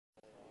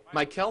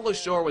Mikel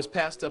Leshoure was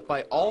passed up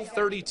by all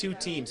 32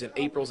 teams in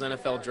April's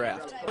NFL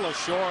draft.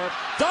 Leshoure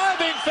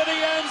diving for the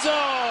end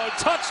zone.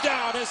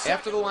 Touchdown.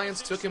 After the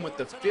Lions took him with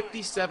the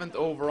 57th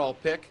overall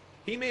pick,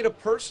 he made a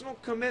personal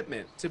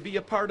commitment to be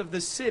a part of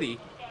the city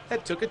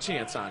that took a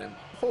chance on him.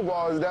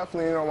 Football is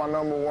definitely, my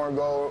 #1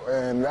 goal,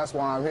 and that's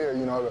why I'm here,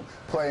 to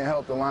play and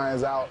help the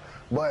Lions out.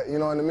 But, in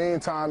the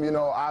meantime,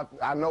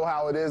 I know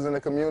how it is in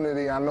the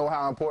community. I know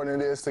how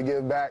important it is to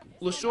give back.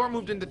 Leshoure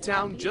moved into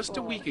town just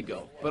a week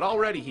ago, but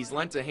already he's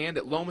lent a hand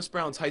at Lomas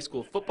Brown's high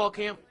school football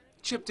camp,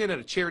 chipped in at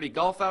a charity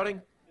golf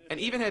outing, and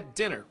even had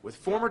dinner with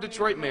former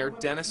Detroit Mayor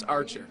Dennis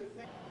Archer.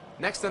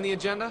 Next on the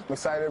agenda, I'm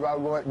excited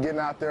about getting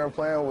out there and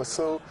playing with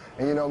Sue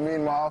and,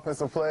 meeting my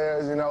offensive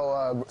players,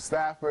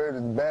 Stafford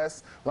is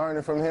best,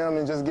 learning from him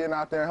and just getting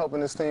out there and helping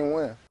this team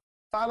win.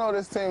 I know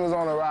this team is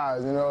on the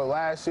rise.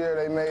 Last year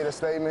they made a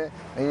statement,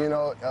 and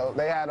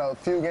they had a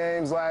few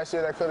games last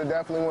year that could have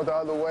definitely went the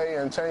other way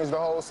and changed the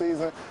whole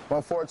season, but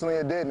unfortunately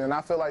it didn't. And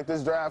I feel like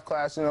this draft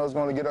class, is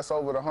going to get us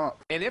over the hump.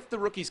 And if the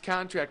rookie's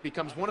contract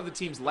becomes one of the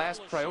team's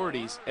last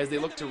priorities as they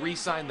look to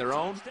re-sign their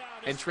own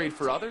and trade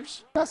for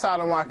others, that's out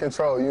of my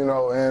control,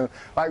 and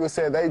like we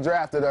said, they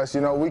drafted us.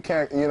 We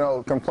can't,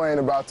 complain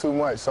about too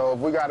much. So if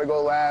we got to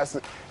go last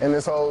in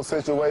this whole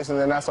situation,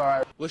 then that's all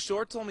right.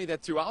 Leshoure told me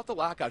that throughout the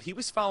lockout, he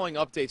was following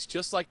updates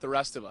just like the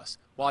rest of us,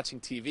 watching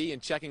TV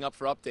and checking up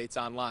for updates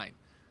online.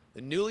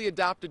 The newly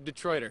adopted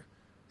Detroiter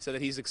said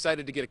that he's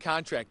excited to get a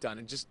contract done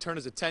and just turn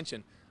his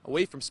attention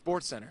away from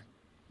SportsCenter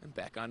and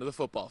back onto the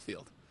football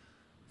field.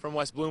 From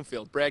West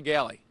Bloomfield, Brad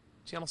Galli,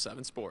 Channel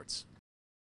 7 Sports.